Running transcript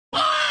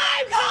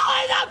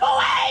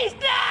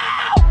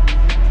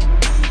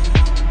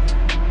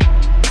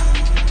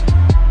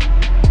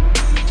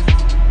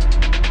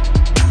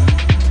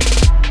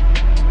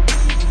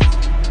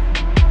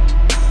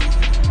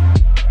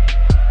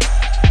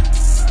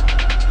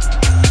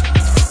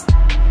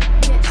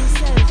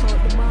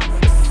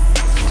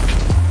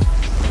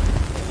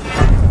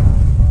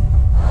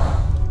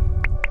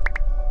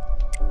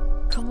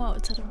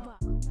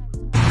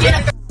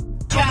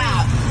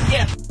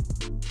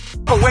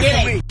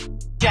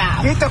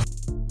job. Get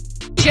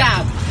the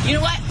job. You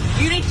know what?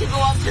 You need to go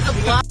up to the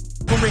block.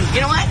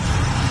 You know what?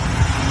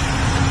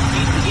 You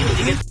need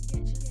to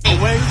get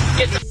away.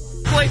 Get the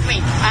away from me.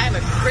 I'm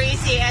a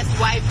crazy ass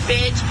white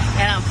bitch,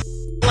 and I'm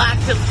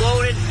locked and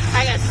loaded.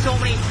 I got so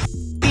many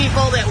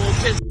people that will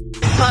just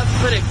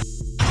put a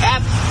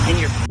F in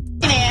your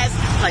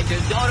ass like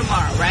there's no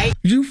tomorrow, right?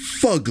 You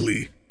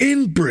fugly,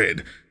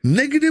 inbred,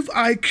 negative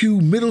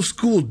IQ middle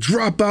school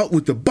dropout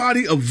with the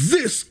body of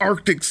this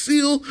Arctic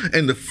seal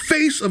and the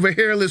face of a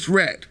hairless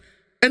rat.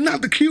 And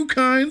not the cute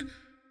kind,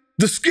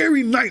 the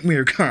scary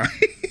nightmare kind.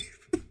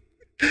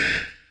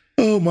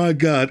 Oh my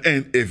God.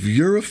 And if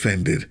you're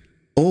offended,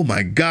 oh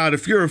my God,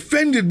 if you're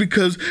offended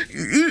because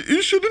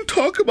you shouldn't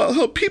talk about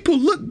how people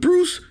look,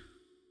 Bruce.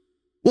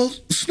 Well,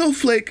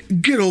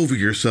 Snowflake, get over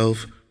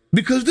yourself,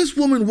 because this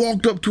woman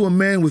walked up to a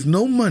man with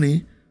no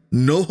money,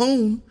 no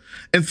home,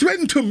 and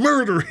threatened to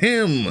murder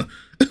him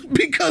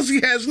because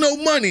he has no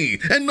money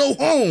and no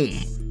home.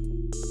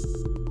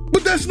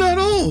 But that's not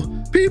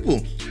all,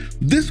 people.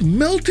 This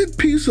melted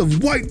piece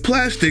of white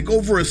plastic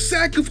over a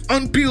sack of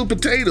unpeeled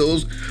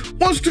potatoes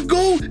wants to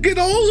go get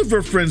all of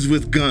her friends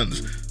with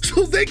guns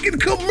so they can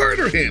come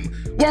murder him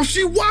while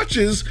she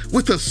watches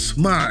with a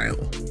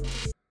smile.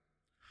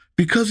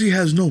 Because he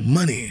has no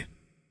money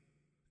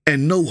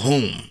and no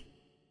home.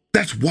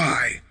 That's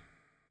why.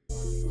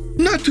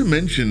 Not to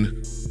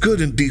mention,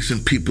 good and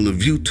decent people of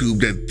YouTube,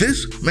 that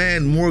this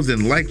man more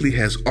than likely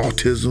has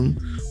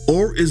autism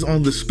or is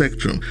on the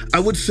spectrum, I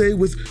would say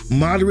with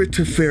moderate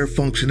to fair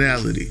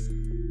functionality.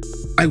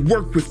 I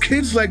work with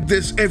kids like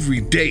this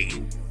every day.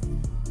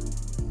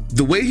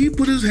 The way he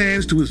put his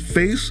hands to his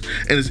face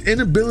and his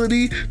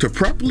inability to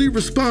properly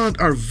respond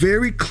are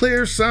very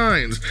clear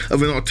signs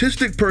of an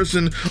autistic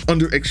person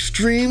under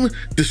extreme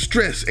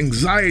distress,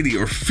 anxiety,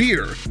 or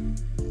fear.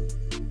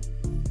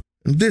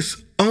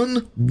 This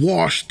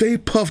unwashed,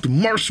 stay-puffed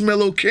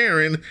marshmallow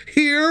Karen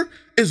here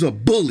is a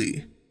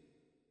bully.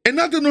 And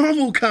not the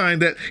normal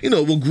kind that,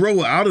 will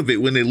grow out of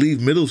it when they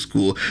leave middle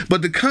school,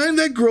 but the kind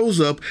that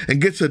grows up and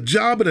gets a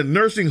job at a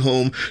nursing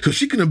home so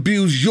she can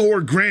abuse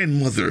your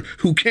grandmother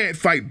who can't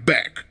fight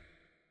back.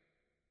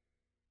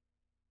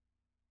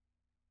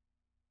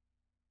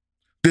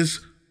 This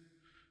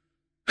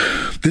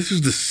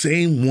is the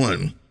same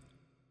one.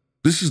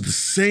 This is the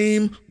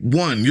same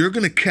one you're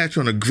going to catch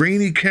on a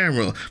grainy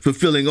camera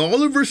fulfilling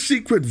all of her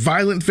secret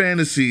violent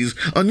fantasies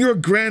on your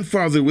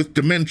grandfather with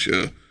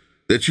dementia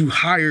that you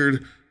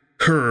hired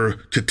her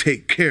to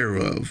take care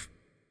of.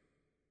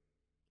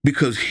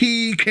 Because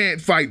he can't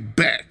fight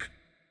back.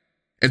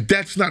 And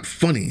that's not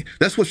funny.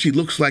 That's what she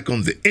looks like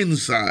on the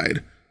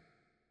inside.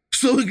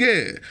 So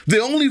yeah,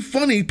 the only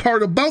funny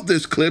part about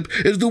this clip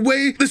is the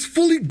way this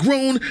fully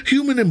grown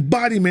human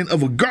embodiment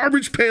of a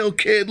garbage pail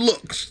kid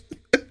looks.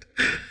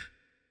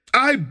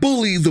 I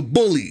bully the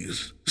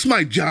bullies. It's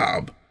my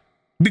job.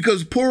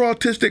 Because poor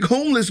autistic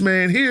homeless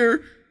man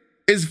here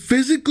is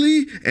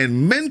physically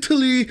and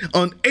mentally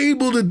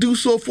unable to do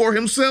so for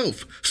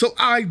himself. So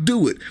I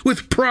do it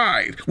with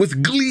pride,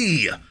 with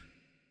glee,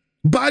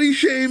 body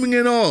shaming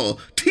and all.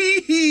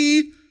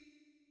 Tee-hee.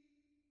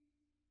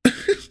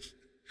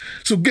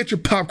 So get your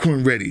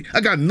popcorn ready.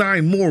 I got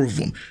 9 more of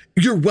them.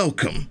 You're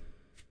welcome.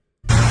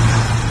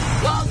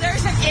 Well,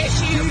 there's an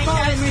issue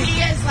because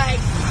he is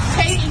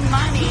taking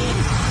money.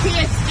 He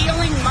is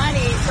stealing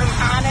money from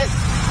honest,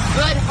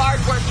 good,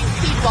 hardworking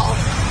people.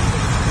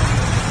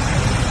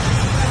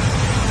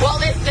 Well,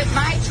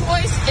 my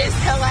choice is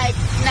to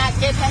not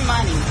give him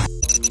money.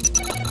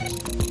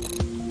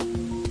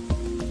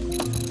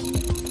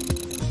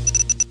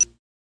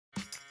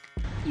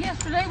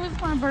 Yesterday was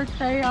my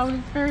birthday. I was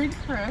very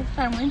depressed.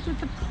 I went to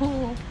the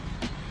pool.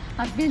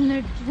 I've been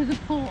there to the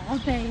pool all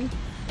day.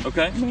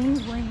 Okay.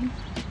 Mingling.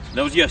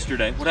 That was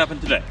yesterday. What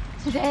happened today?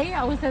 Today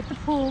I was at the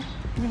pool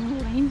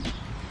mingling.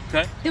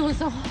 Okay. There was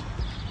a...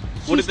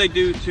 What did they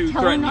do to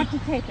tell threaten her you? not to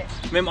take it.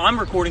 Ma'am, I'm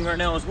recording right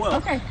now as well.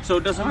 Okay. So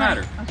it doesn't All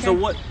matter. right. Okay. So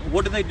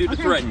what did they do to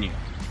threaten you?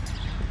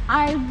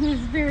 I was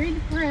very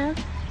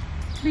depressed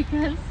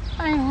because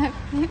I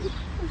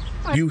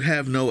have... You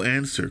have no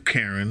answer,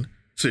 Karen.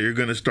 So you're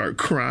going to start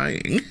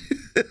crying.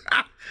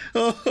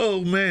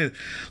 Oh, man.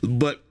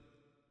 But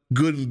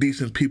good and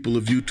decent people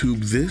of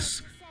YouTube,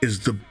 this is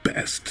the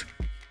best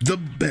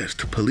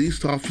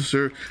police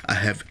officer I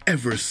have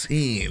ever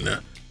seen.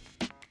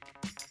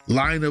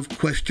 Line of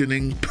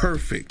questioning,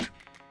 perfect.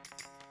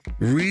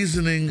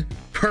 Reasoning,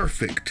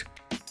 perfect.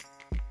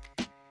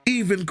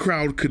 Even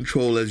crowd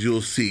control, as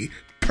you'll see,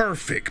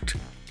 perfect.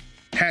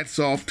 Hats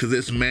off to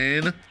this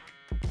man.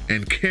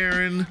 And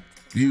Karen,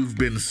 you've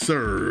been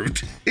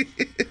served.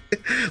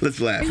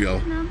 Let's laugh,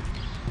 y'all.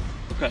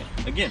 Okay,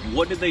 again,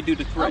 what did they do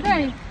to threaten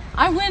you? Okay,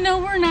 I went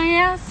over and I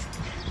asked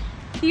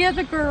the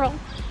other girl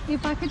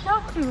if I could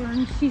talk to her,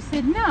 and she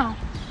said no.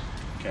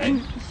 Okay.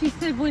 And she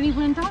said, what do you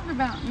want to talk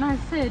about? And I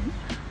said,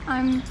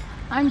 I'm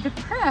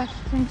depressed.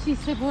 And she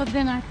said, well,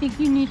 then I think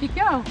you need to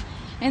go.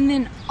 And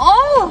then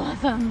all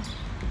of them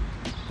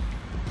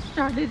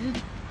started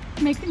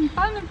making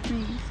fun of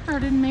me,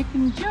 started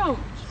making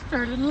jokes,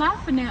 started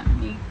laughing at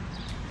me.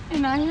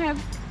 And I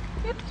have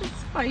It's a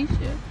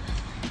spaceship.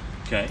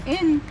 Okay.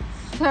 And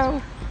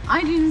so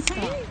I didn't say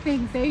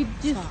anything. They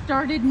just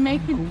started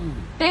making.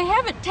 They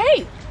have it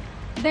taped.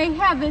 They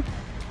have it.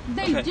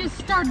 They just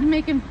started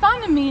making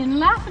fun of me and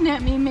laughing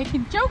at me and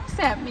making jokes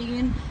at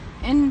me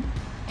and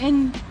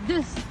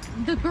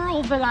the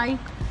girl that I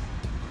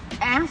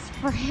asked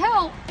for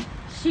help,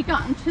 she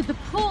got into the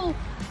pool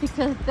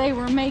because they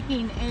were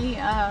making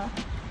a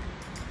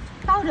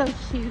photo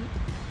shoot,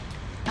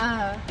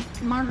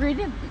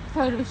 margarita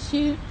photo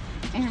shoot,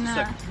 and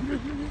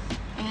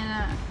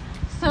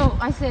so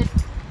I said,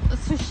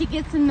 so she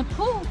gets in the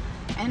pool,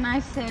 and I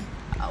said,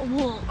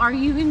 well, are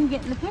you going to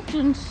get in the picture?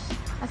 And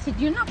I said,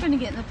 you're not going to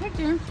get in the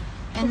picture.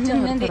 And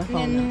then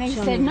they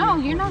said, no,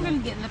 you're not going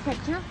to get in the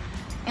picture.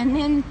 And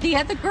then the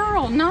other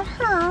girl, not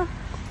her,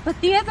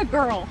 but the other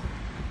girl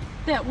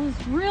that was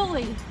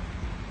really,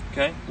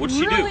 what'd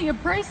she really do?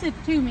 abrasive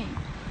to me.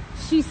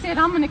 She said,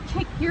 I'm going to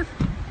kick your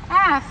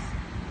ass.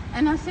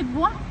 And I said,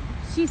 what?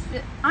 She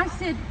said,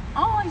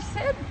 all I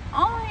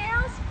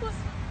asked was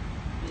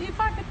if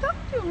I could talk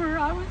to her.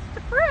 I was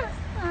depressed.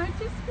 I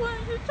just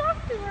wanted to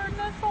talk to her, and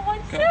that's all I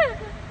said.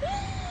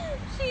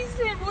 She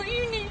said, well,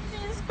 you need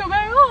to just go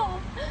back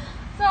home.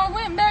 So I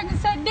went back and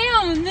sat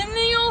down, and then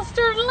they all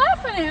started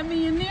laughing at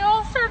me, and they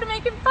all started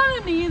making fun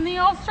of me, and they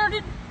all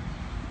started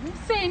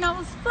saying I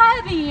was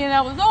flabby, and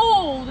I was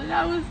old, and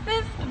I was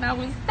this, and I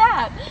was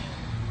that.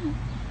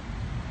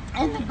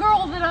 And the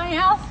girl that I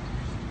asked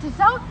to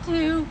talk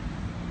to,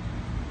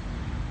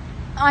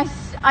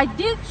 I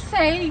did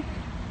say,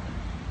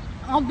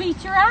 I'll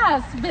beat your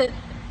ass, but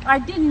I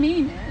didn't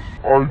mean it.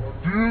 I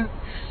did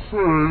say,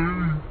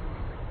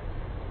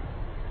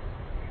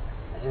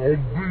 I'll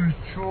beat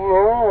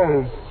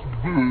your ass,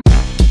 bitch.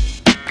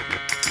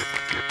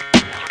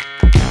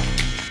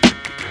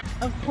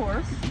 Of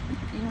course,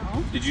 you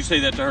know. Did you say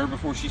that to her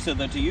before she said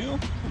that to you?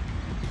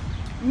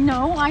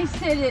 No, I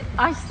said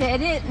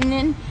it,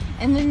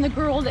 and then the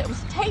girl that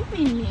was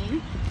taping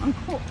me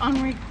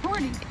on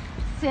recording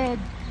said,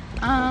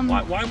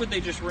 why would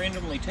they just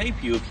randomly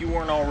tape you if you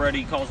weren't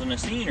already causing a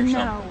scene or something?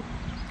 No.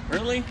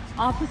 Really?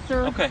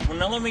 Officer. Okay, well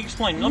now let me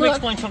explain. Let me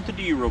explain something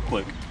to you real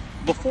quick.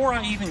 Before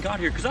I even got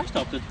here, because I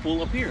stopped at the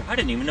pool up here. I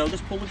didn't even know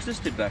this pool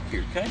existed back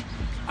here, okay?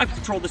 I've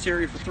patrolled this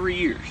area for 3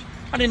 years.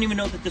 I didn't even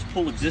know that this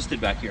pool existed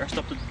back here. I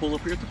stopped at the pool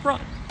up here at the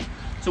front.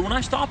 So when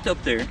I stopped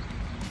up there,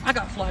 I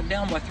got flagged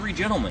down by 3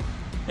 gentlemen.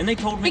 And they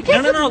told me,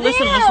 no,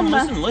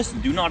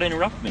 listen, do not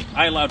interrupt me.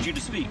 I allowed you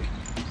to speak.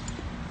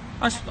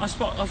 I was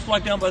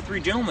flagged down by 3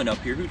 gentlemen up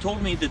here who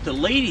told me that the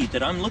lady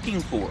that I'm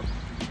looking for,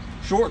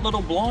 short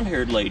little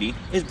blonde-haired lady,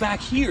 is back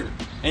here,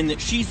 and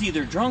that she's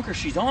either drunk or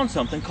she's on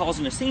something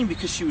causing a scene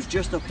because she was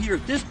just up here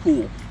at this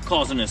pool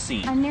causing a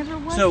scene. I never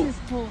was this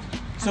pool.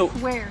 I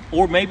swear.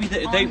 Or maybe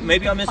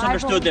maybe I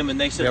misunderstood them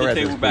and they said that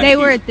they were back here. They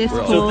were at this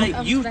pool.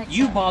 So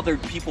you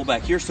bothered people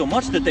back here so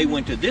much that they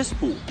went to this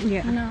pool.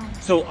 Yeah. No.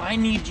 So I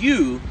need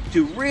you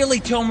to really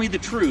tell me the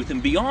truth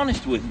and be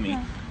honest with me.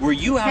 Were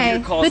you out here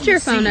causing put your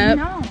a phone scene?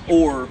 up. No.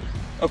 Or,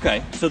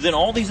 okay, so then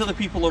all these other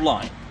people are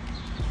lying.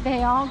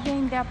 They all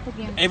ganged up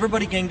against me.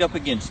 Everybody ganged up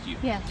against you.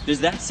 Yes. Does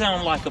that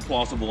sound like a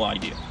plausible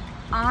idea?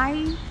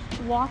 I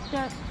walked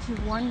up to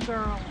one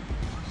girl.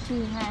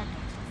 She had,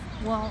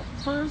 well,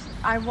 first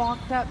I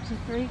walked up to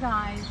 3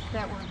 guys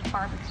that were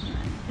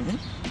barbecuing.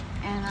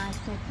 And I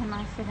said, can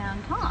I sit down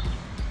and talk?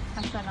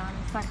 I said, I'm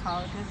a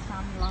psychologist,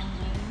 I'm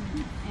lonely,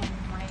 and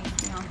my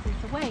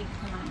fiance's away.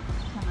 Can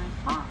I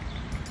talk?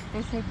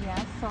 They said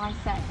yes, so I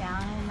sat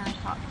down and I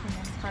talked to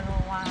them for a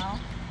little while.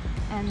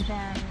 And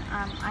then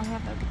I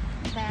have a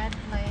bad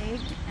leg,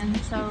 and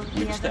so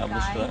the other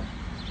guy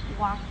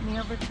walked me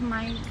over to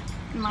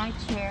my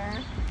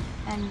chair,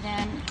 and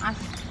then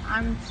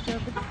I'm still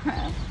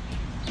depressed.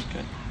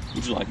 Okay.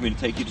 Would you like me to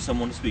take you to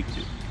someone to speak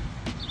to?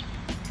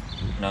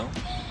 No?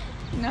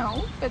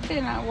 No, but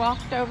then I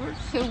walked over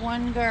to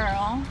one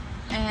girl,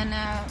 and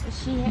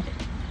she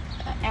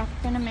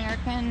African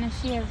American, and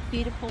she has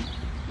beautiful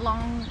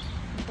long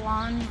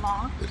blonde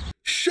locks.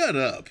 Shut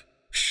up.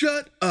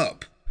 Shut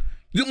up.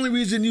 The only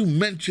reason you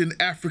mentioned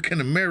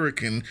African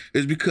American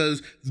is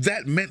because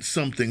that meant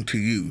something to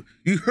you.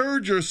 You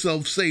heard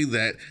yourself say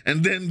that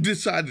and then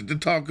decided to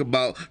talk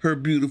about her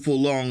beautiful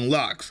long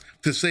locks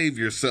to save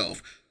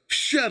yourself.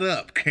 Shut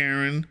up,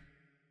 Karen.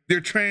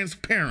 They're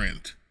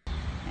transparent.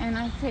 And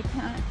I said,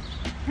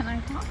 can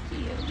I talk to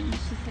you? And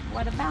she said,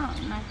 what about?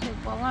 And I said,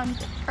 well, I'm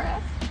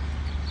depressed.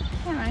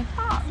 Can I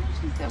talk? And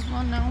she said,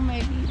 well, no,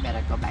 maybe you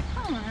better go back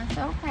home. And I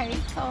said, okay.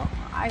 So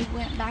I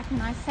went back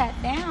and I sat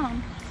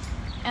down.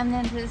 And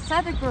then this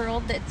other girl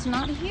that's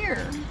not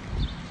here,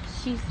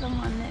 she's the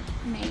one that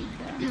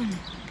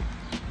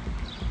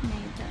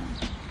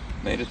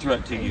made a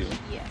threat to you.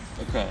 Yes.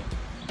 Okay.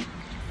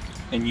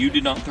 And you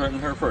did not threaten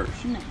her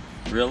first? No.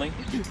 Really?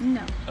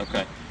 No.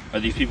 Okay. Are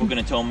these people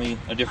going to tell me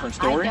a different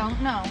story? I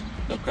don't know.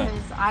 Okay.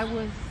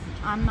 Because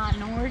I'm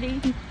minority,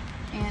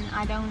 and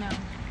I don't know.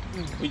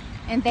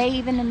 And they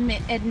even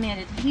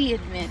he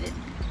admitted,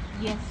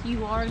 yes,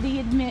 you are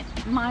the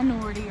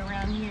minority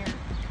around here.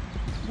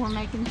 We're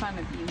making fun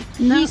of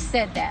you. No. He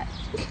said that.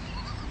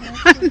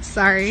 I'm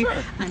sorry. Sure.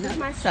 This is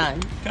my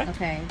son.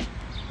 Okay.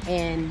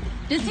 And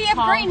Does he he have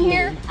called green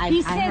hair? me. He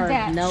I said heard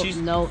that.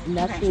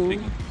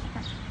 nothing.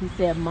 He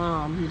said,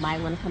 Mom, you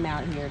might want to come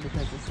out here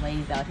because this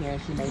lady's out here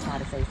and she may try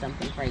to say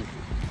something crazy.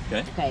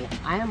 Okay.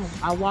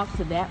 I walked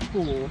to that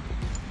pool.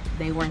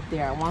 They weren't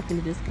there. I walked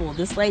into this pool.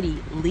 This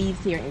lady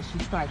leaves here and she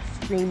starts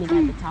screaming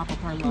at the top of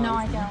her lungs. No,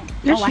 I don't.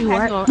 Yes, you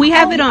are. We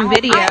have it on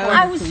video.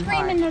 I was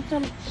screaming at the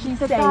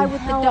guy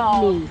with the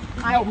dog.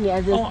 Help me,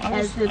 as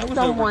if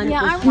someone.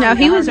 Yeah, No,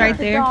 he was right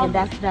there. And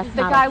that's the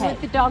not guy okay.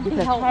 with the dog to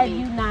Because help had me.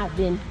 you not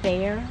been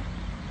fair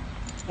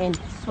and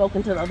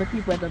spoken to the other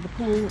people at the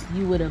pool,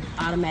 you would have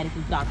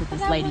automatically thought that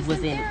this I lady was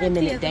wasn't in there at the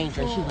imminent other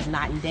danger. She pool. was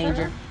not in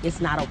danger. Sir?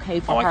 It's not okay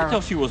for I her could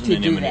tell she wasn't to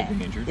in do imminent that.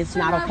 danger. It's Sir,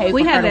 not okay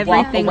We for have her to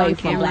walk everything away on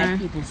from black camera.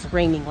 people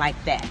screaming like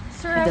that.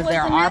 Sir, I Because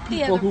there wasn't are at the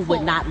people other who would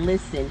pool. not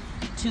listen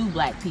to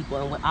black people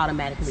and would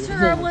automatically Sir,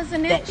 I assume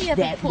wasn't at the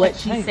other that pool. what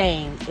she's Hey.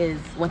 saying is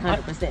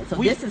 100%. So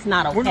this is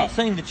not okay. We're not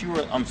saying that you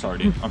were. I'm sorry,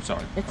 dude. I'm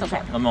sorry. It's I'm okay.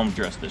 sorry. I'm gonna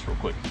address this real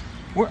quick.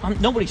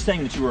 Nobody's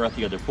saying that you were at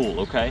the other pool,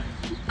 okay?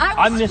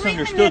 I was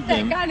misunderstood screaming at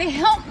them. that guy to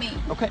help me.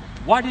 Okay.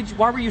 Why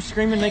were you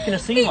screaming, making a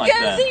scene like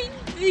that?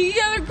 Because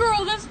the other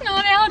girl that's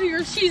not out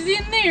here, she's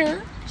in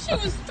there. She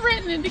was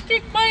threatening to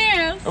kick my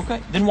ass.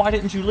 Okay. Then why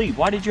didn't you leave?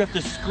 Why did you have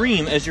to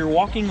scream as you're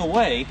walking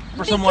away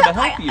for someone to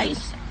help you?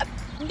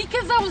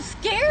 Because I was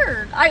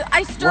scared.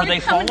 I started Were they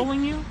coming.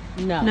 following you?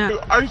 No. No.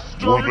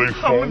 Were they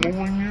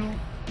following you?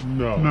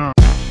 No.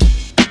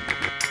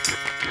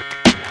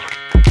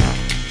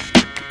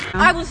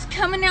 I was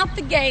coming out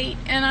the gate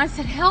and I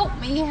said, "Help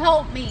me,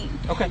 help me."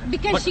 Okay.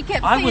 Because but she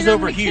kept I saying, was "I'm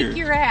over gonna here. kick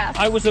your ass."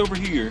 I was over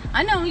here,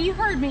 I know you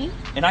heard me.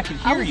 and I could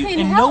I hear was you,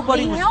 saying, and "Help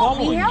nobody me, was help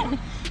following me, help you. me,"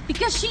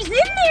 because she's in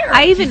there.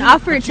 I even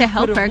offered but to you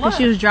help her could've because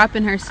she left. was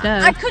dropping her I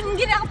stuff. couldn't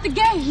get out the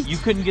gate. You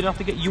couldn't get out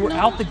the gate. You were No.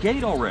 out the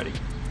gate already.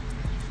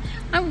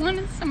 I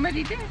wanted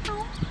somebody to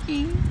help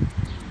me.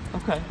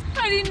 Okay.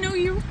 I didn't know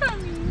you were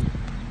coming.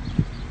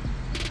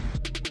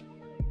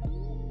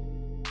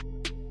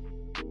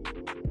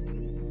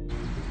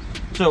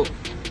 So,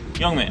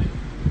 young man,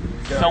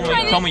 tell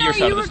me your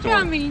side of the story.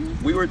 Coming.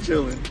 We were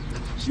chilling.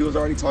 She was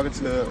already talking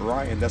to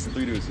Ryan. That's the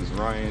three dudes. It's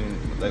Ryan.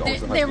 Like,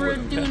 always in high They school were with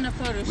him. doing a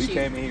photo We shoot.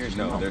 came in here.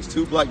 No, there's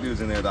two black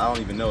dudes in there that I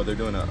don't even know. They're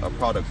doing a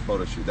product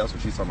photo shoot. That's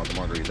what she's talking about.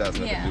 The margaritas. That has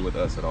nothing Yeah. to do with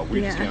us at all.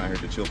 We just Yeah. came out here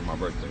to chill for my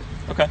birthday.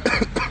 Okay.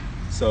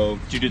 So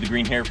Did you do the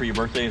green hair for your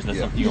birthday? Is that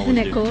Yeah. something you Isn't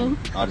always it do? cool?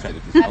 I just Okay. did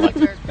it this Happy time.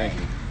 birthday. Thank you.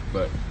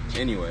 But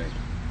anyway,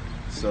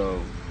 so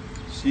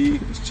she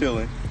was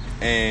chilling,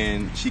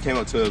 and she came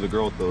up to the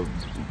girl with the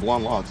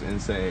blonde locks and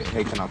said,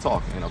 "Hey, can I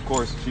talk?" And of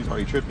course, she's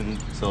already tripping.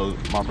 So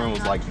my friend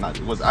was like,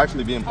 was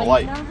actually being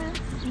polite.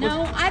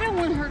 No, I don't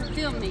want her to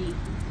feel me.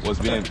 Was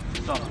being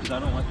Stop, because I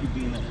don't like you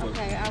being that close.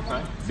 Okay, I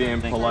won't.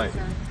 being Thank you. polite,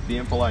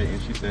 being polite,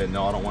 and she said,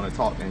 "No, I don't want to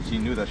talk." And she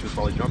knew that she was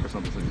probably drunk or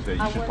something, so she said,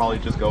 "You should probably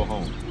just go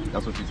home."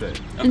 That's what she said.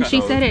 And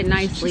she So said it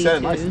nicely She said it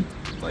too. nicely,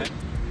 like,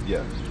 yeah.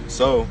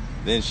 So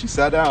then she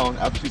sat down.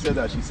 After she said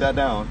that, she sat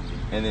down,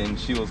 and then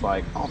she was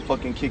like, "I'll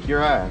fucking kick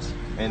your ass."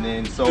 And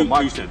then so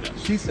Who said that?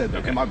 She said that,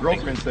 Okay, and my thank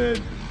girlfriend said,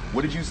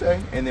 "What did you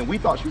say?" And then we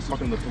thought she was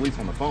talking to the police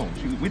on the phone.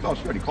 We thought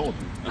she already called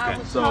you. I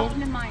was So-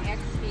 talking to my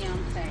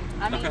ex-fiance.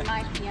 I mean, Okay.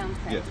 my fiance.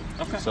 Yeah.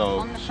 Okay. So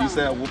On the she phone.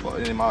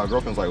 said, and my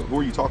girlfriend was like, "Who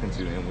are you talking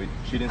to?" And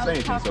she didn't I say was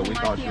anything, so talking we to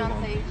my thought she was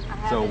fiance. I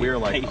on. So haven't- we were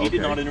like, Hey, he okay.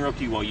 did not interrupt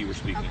you while you were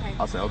speaking. Okay.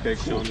 I said, okay,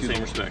 Show cool. him the She's same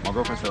on- respect. My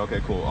girlfriend said,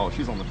 okay, cool. Oh,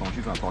 she's on the phone.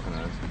 She's not talking to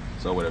us.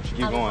 So whatever. She I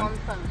keep was going. on the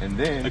phone. And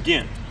then,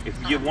 Again, if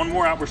you get one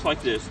more outburst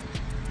like this,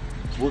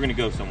 we're gonna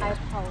go I somewhere.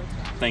 apologize.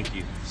 Thank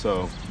you.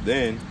 so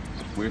then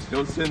we're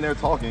still sitting there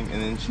talking,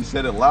 and then she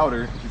said it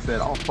louder. She said,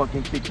 "I'll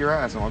fucking kick your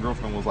ass." And my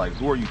girlfriend was like,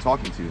 "Who are you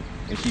talking to?"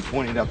 And she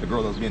pointed at the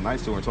girl that was being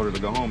nice to her and told her to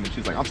go home. And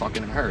she's like, "I'm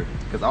talking to her,"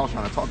 because I was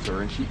trying to talk to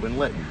her, and she wouldn't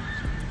let me.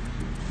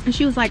 And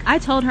she was like, I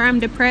told her I'm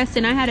depressed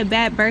and I had a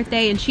bad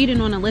birthday and she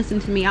didn't want to listen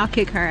to me. I'll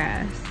kick her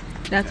ass.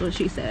 That's what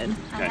she said.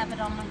 I Okay. have it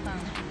on my phone.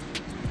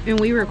 And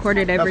we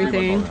recorded That's what we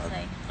everything. told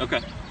her.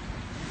 Okay.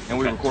 And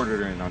we Okay. recorded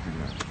her in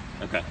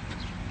 1999. Okay.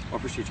 Well, I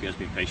appreciate you guys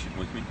being patient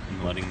with me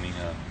and letting me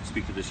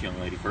speak to this young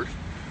lady first.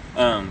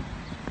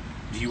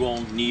 Do you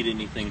all need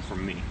anything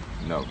from me?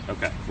 No.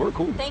 Okay. We're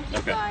cool. Thank you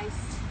Okay. guys.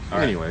 All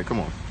right. Anyway, come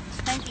on.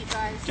 Thank you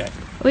guys. Okay.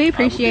 We I will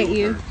appreciate deal with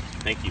you. her.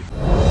 Thank you.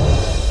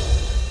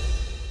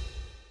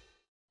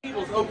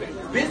 Tables open.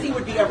 Busy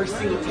would be every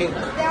single table.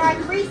 There are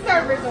 3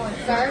 servers on,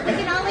 sir. We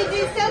can only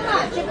do so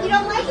much. If you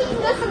don't like it, you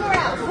can go somewhere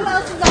else. Who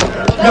else is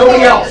open?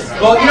 Nobody else.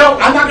 Well, you know,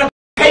 I'm not going to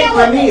pay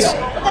for a meal.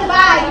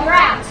 Goodbye, you're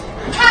out.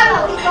 Come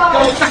on, we go.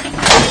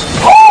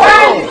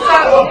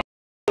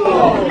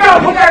 No,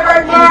 put that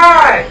right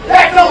behind.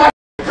 That's no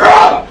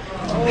drunk.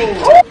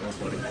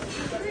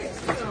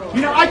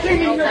 You know, I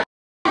can't even.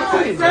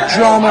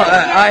 Drama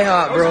at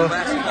IHOP, bro.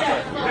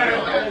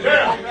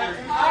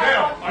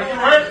 Are you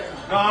hurt?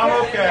 No, I'm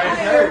okay.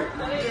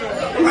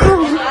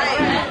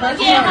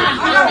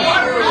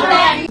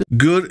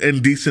 Good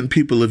and decent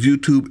people of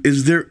YouTube,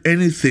 is there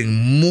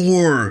anything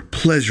more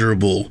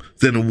pleasurable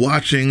than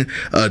watching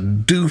a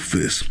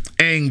doofus,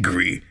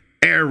 angry,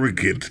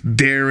 arrogant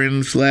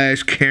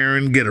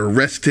Darren/Karen get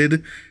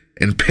arrested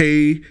and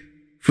pay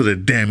for the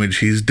damage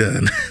he's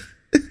done?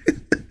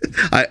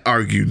 I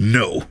argue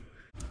no.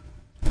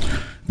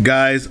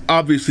 Guys,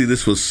 obviously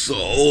this was so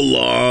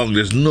long,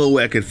 there's no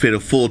way I could fit a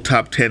full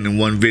top 10 in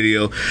one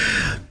video.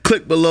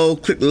 Click below,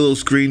 click the little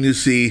screen you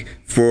see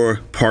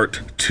for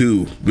part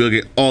 2. We'll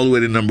get all the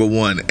way to number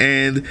 1.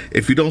 And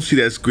if you don't see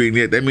that screen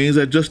yet, that means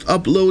I just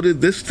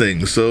uploaded this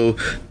thing, so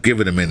give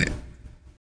it a minute.